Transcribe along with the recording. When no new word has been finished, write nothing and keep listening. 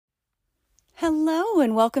Hello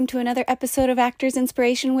and welcome to another episode of Actors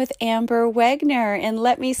Inspiration with Amber Wegner. And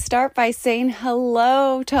let me start by saying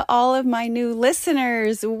hello to all of my new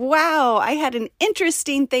listeners. Wow, I had an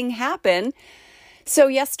interesting thing happen. So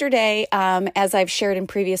yesterday, as I've shared in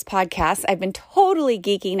previous podcasts, I've been totally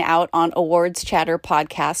geeking out on Awards Chatter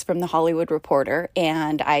podcast from The Hollywood Reporter,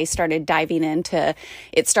 and I started diving into,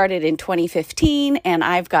 it started in 2015, and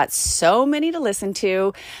I've got so many to listen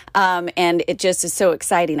to, and it just is so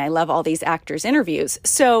exciting. I love all these actors' interviews.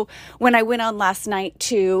 So when I went on last night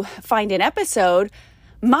to find an episode,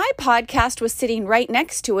 my podcast was sitting right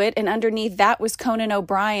next to it, and underneath that was Conan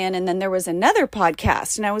O'Brien, and then there was another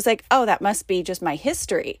podcast, and I was like, oh, that must be just my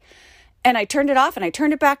history. And I turned it off, and I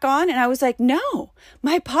turned it back on, and I was like, no,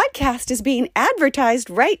 my podcast is being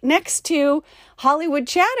advertised right next to Hollywood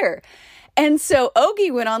Chatter. And so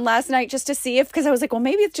Ogie went on last night just to see if, because I was like, well,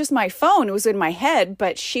 maybe it's just my phone. It was in my head,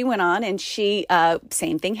 but she went on and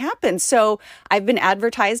same thing happened. So I've been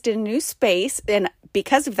advertised in a new space, and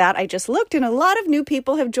because of that, I just looked and a lot of new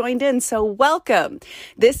people have joined in. So welcome.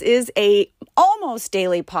 This is a almost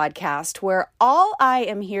daily podcast where all I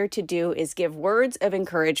am here to do is give words of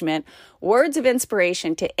encouragement, words of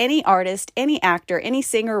inspiration to any artist, any actor, any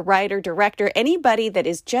singer, writer, director, anybody that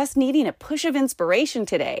is just needing a push of inspiration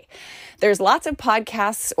today. There's lots of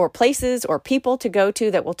podcasts or places or people to go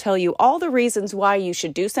to that will tell you all the reasons why you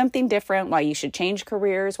should do something different, why you should change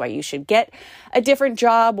careers, why you should get a different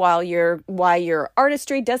job, why your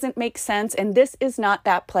artistry doesn't make sense. And this is not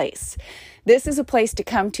that place. This is a place to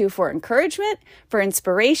come to for encouragement, for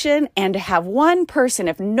inspiration, and to have one person.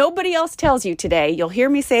 If nobody else tells you today, you'll hear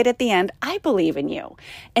me say it at the end, I believe in you.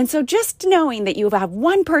 And so just knowing that you have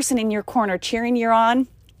one person in your corner cheering you on,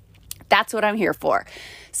 that's what I'm here for.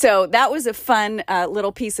 So that was a fun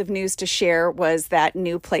little piece of news to share, was that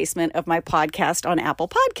new placement of my podcast on Apple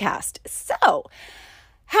Podcast. So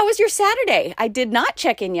how was your Saturday? I did not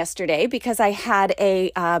check in yesterday because I had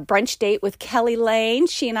a brunch date with Kelly Lane.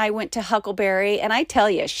 She and I went to Huckleberry, and I tell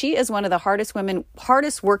you, she is one of the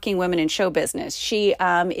hardest working women in show business. She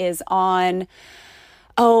is on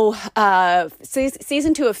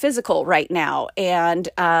season 2 of Physical right now. And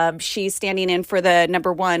she's standing in for the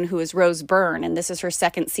number one, who is Rose Byrne. And this is her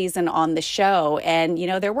second season on the show. And, you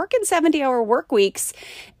know, they're working 70-hour work weeks.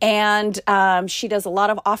 And she does a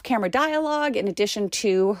lot of off-camera dialogue in addition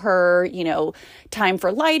to her, time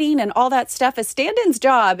for lighting and all that stuff. A stand-in's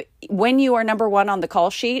job when you are number one on the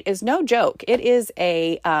call sheet is no joke. It is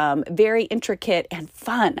a very intricate and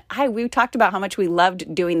fun. We talked about how much we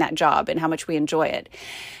loved doing that job and how much we enjoy it.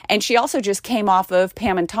 And she also just came off of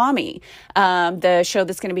Pam and Tommy, the show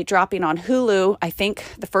that's going to be dropping on Hulu, I think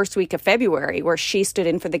the first week of February, where she stood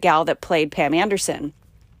in for the gal that played Pam Anderson.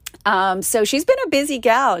 So she's been a busy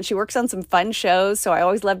gal, and she works on some fun shows. So I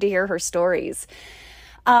always love to hear her stories.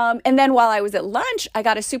 And then while I was at lunch, I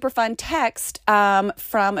got a super fun text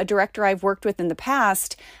from a director I've worked with in the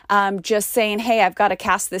past, just saying, hey, I've got to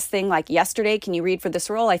cast this thing like yesterday. Can you read for this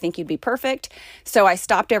role? I think you'd be perfect. So I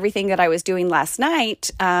stopped everything that I was doing last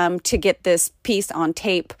night to get this piece on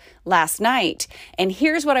tape last night. And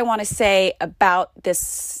here's what I want to say about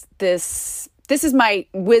this. This is my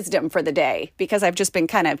wisdom for the day, because I've just been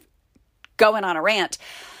kind of going on a rant.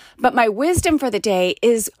 But my wisdom for the day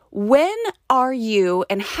is, when are you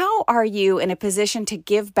and how are you in a position to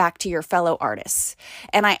give back to your fellow artists?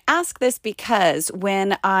 And I ask this because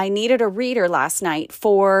when I needed a reader last night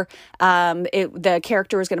for the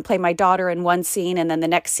character was going to play my daughter in one scene, and then the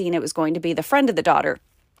next scene it was going to be the friend of the daughter.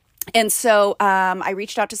 And so I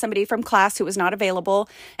reached out to somebody from class who was not available.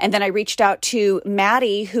 And then I reached out to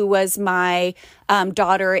Maddie, who was my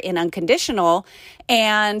daughter in Unconditional.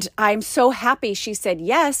 And I'm so happy she said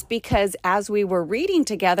yes, because as we were reading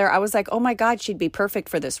together, I was like, oh my God, she'd be perfect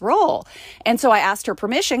for this role. And so I asked her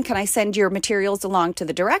permission, can I send your materials along to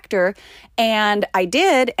the director? And I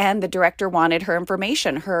did. And the director wanted her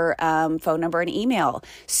information, her phone number and email.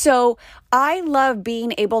 So I love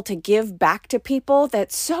being able to give back to people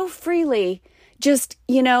that so freely just,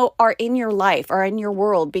 are in your life or in your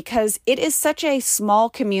world, because it is such a small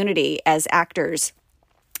community as actors.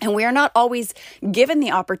 And we are not always given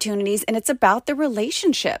the opportunities, and it's about the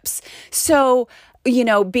relationships. So,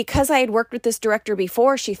 because I had worked with this director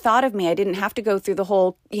before, she thought of me. I didn't have to go through the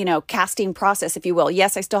whole, casting process, if you will.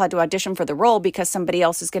 Yes, I still had to audition for the role because somebody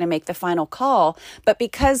else is going to make the final call. But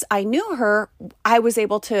because I knew her, I was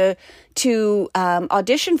able to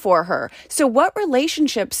audition for her. So what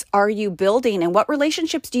relationships are you building, and what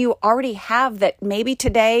relationships do you already have that maybe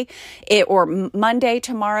today or Monday,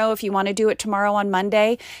 tomorrow, if you want to do it tomorrow on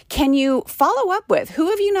Monday, can you follow up with? Who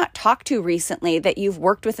have you not talked to recently that you've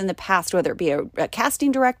worked with in the past, whether it be a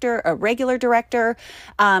casting director, a regular director,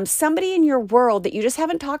 somebody in your world that you just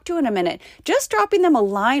haven't talked to in a minute, just dropping them a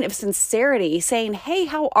line of sincerity saying, hey,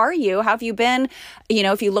 how are you? How have you been?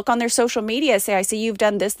 If you look on their social media, say, I see you've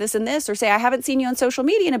done this, this, and this, or say, I haven't seen you on social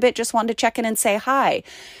media in a bit, just wanted to check in and say hi.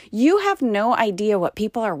 You have no idea what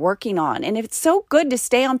people are working on. And it's so good to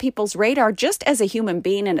stay on people's radar just as a human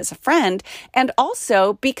being and as a friend. And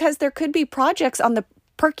also because there could be projects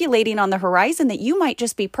percolating on the horizon that you might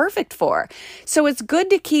just be perfect for. So it's good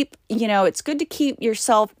to keep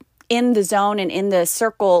yourself in the zone and in the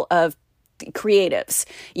circle of creatives.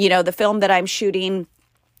 The film that I'm shooting,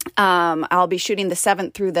 I'll be shooting the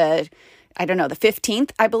 7th through the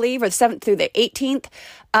 15th, I believe, or the 7th through the 18th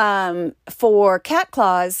for Cat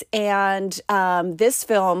Claws. And this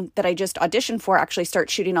film that I just auditioned for actually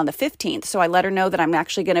starts shooting on the 15th. So I let her know that I'm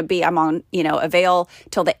actually going to be, I'm on, avail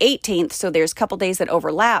till the 18th. So there's a couple days that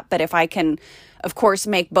overlap. But if I can, of course,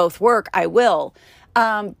 make both work, I will.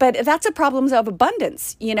 But that's a problem of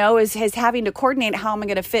abundance, is having to coordinate how am I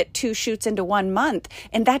going to fit 2 shoots into 1 month.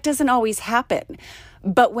 And that doesn't always happen.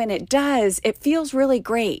 But when it does, it feels really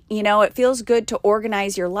great. It feels good to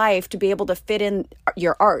organize your life to be able to fit in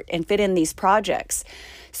your art and fit in these projects.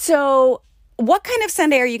 So what kind of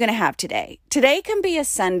Sunday are you going to have today? Today can be a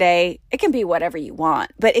Sunday. It can be whatever you want,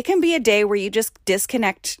 but it can be a day where you just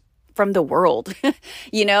disconnect from the world.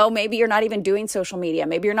 Maybe you're not even doing social media.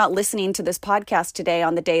 Maybe you're not listening to this podcast today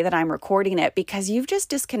on the day that I'm recording it because you've just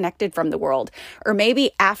disconnected from the world. Or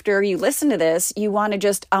maybe after you listen to this, you want to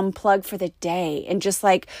just unplug for the day and just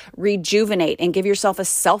rejuvenate and give yourself a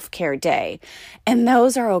self-care day. And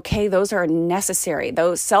those are okay. Those are necessary.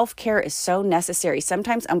 Self-care is so necessary.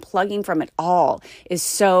 Sometimes unplugging from it all is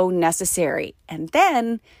so necessary. And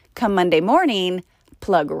then come Monday morning,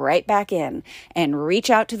 plug right back in and reach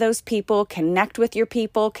out to those people, connect with your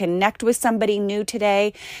people, connect with somebody new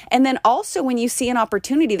today. And then also when you see an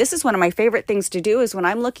opportunity, this is one of my favorite things to do is when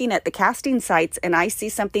I'm looking at the casting sites and I see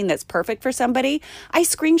something that's perfect for somebody, I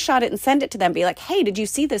screenshot it and send it to them. Be like, hey, did you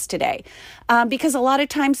see this today? Because a lot of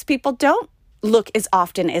times people don't look as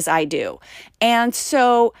often as I do. And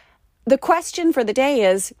so the question for the day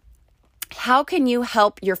is, how can you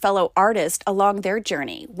help your fellow artist along their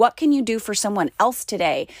journey? What can you do for someone else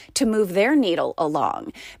today to move their needle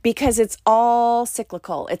along? Because it's all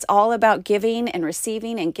cyclical. It's all about giving and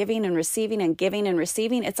receiving and giving and receiving and giving and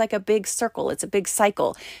receiving. It's like a big circle. It's a big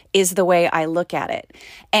cycle is the way I look at it.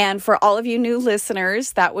 And for all of you new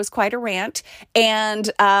listeners, that was quite a rant. And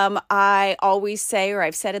I always say, or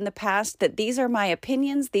I've said in the past, that these are my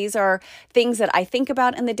opinions. These are things that I think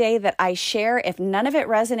about in the day that I share. If none of it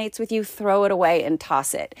resonates with you, throw it away and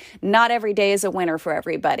toss it. Not every day is a winner for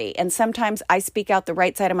everybody. And sometimes I speak out the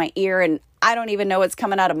right side of my ear and I don't even know what's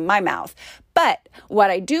coming out of my mouth. But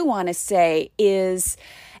what I do want to say is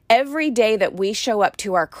every day that we show up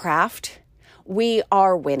to our craft, we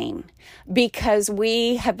are winning because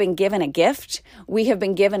we have been given a gift. We have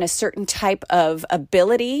been given a certain type of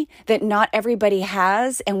ability that not everybody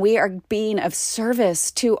has. And we are being of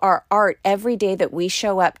service to our art every day that we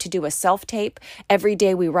show up to do a self-tape, every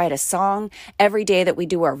day we write a song, every day that we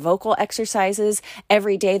do our vocal exercises,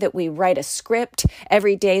 every day that we write a script,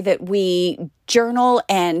 every day that we journal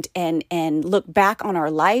and look back on our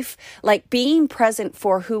life. Like being present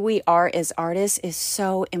for who we are as artists is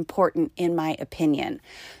so important in my opinion.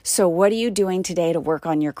 So what are you doing today to work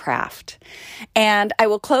on your craft? And I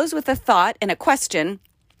will close with a thought and a question,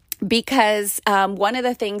 because one of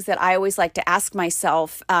the things that I always like to ask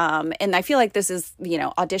myself, and I feel like this is,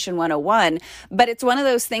 audition 101, but it's one of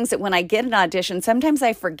those things that when I get an audition, sometimes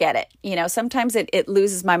I forget it. Sometimes it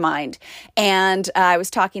loses my mind. And I was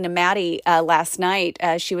talking to Maddie last night.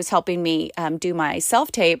 She was helping me do my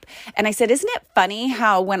self-tape. And I said, isn't it funny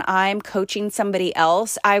how when I'm coaching somebody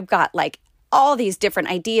else, I've got all these different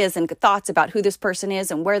ideas and thoughts about who this person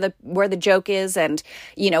is and where the joke is and,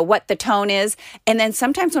 what the tone is. And then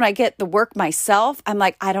sometimes when I get the work myself, I'm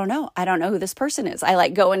like, I don't know who this person is. I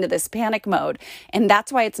go into this panic mode. And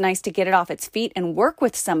that's why it's nice to get it off its feet and work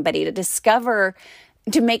with somebody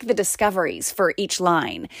to make the discoveries for each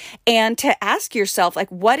line and to ask yourself,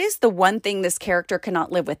 what is the one thing this character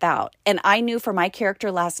cannot live without? And I knew for my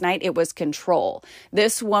character last night, it was control.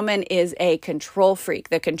 This woman is a control freak.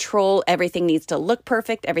 Everything needs to look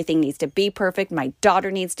perfect. Everything needs to be perfect. My daughter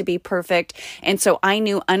needs to be perfect. And so I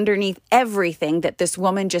knew underneath everything that this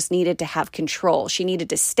woman just needed to have control. She needed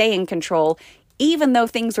to stay in control even though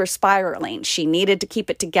things were spiraling, she needed to keep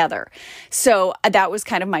it together. So that was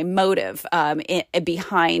kind of my motive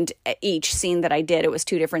behind each scene that I did. It was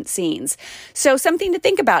 2 different scenes. So something to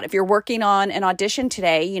think about if you're working on an audition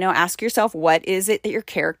today, ask yourself, what is it that your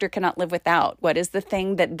character cannot live without? What is the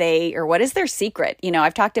thing that what is their secret?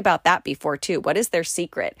 I've talked about that before too. What is their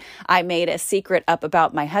secret? I made a secret up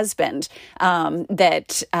about my husband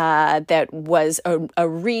that was a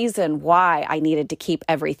reason why I needed to keep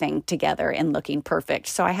everything together and looking perfect.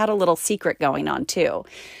 So I had a little secret going on too,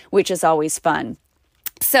 which is always fun.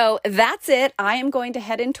 So that's it. I am going to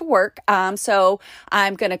head into work. So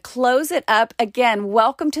I'm going to close it up. Again,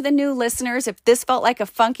 welcome to the new listeners. If this felt like a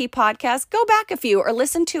funky podcast, go back a few or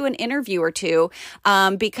listen to an interview or two,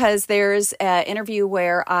 because there's an interview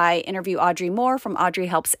where I interview Audrey Moore from Audrey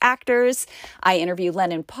Helps Actors. I interview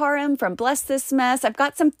Lennon Parham from Bless This Mess. I've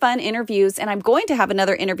got some fun interviews, and I'm going to have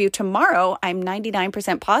another interview tomorrow. I'm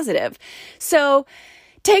 99% positive. So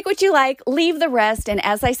take what you like, leave the rest. And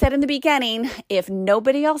as I said in the beginning, if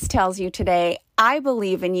nobody else tells you today, I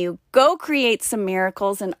believe in you. Go create some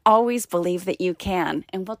miracles and always believe that you can.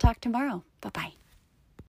 And we'll talk tomorrow. Bye-bye.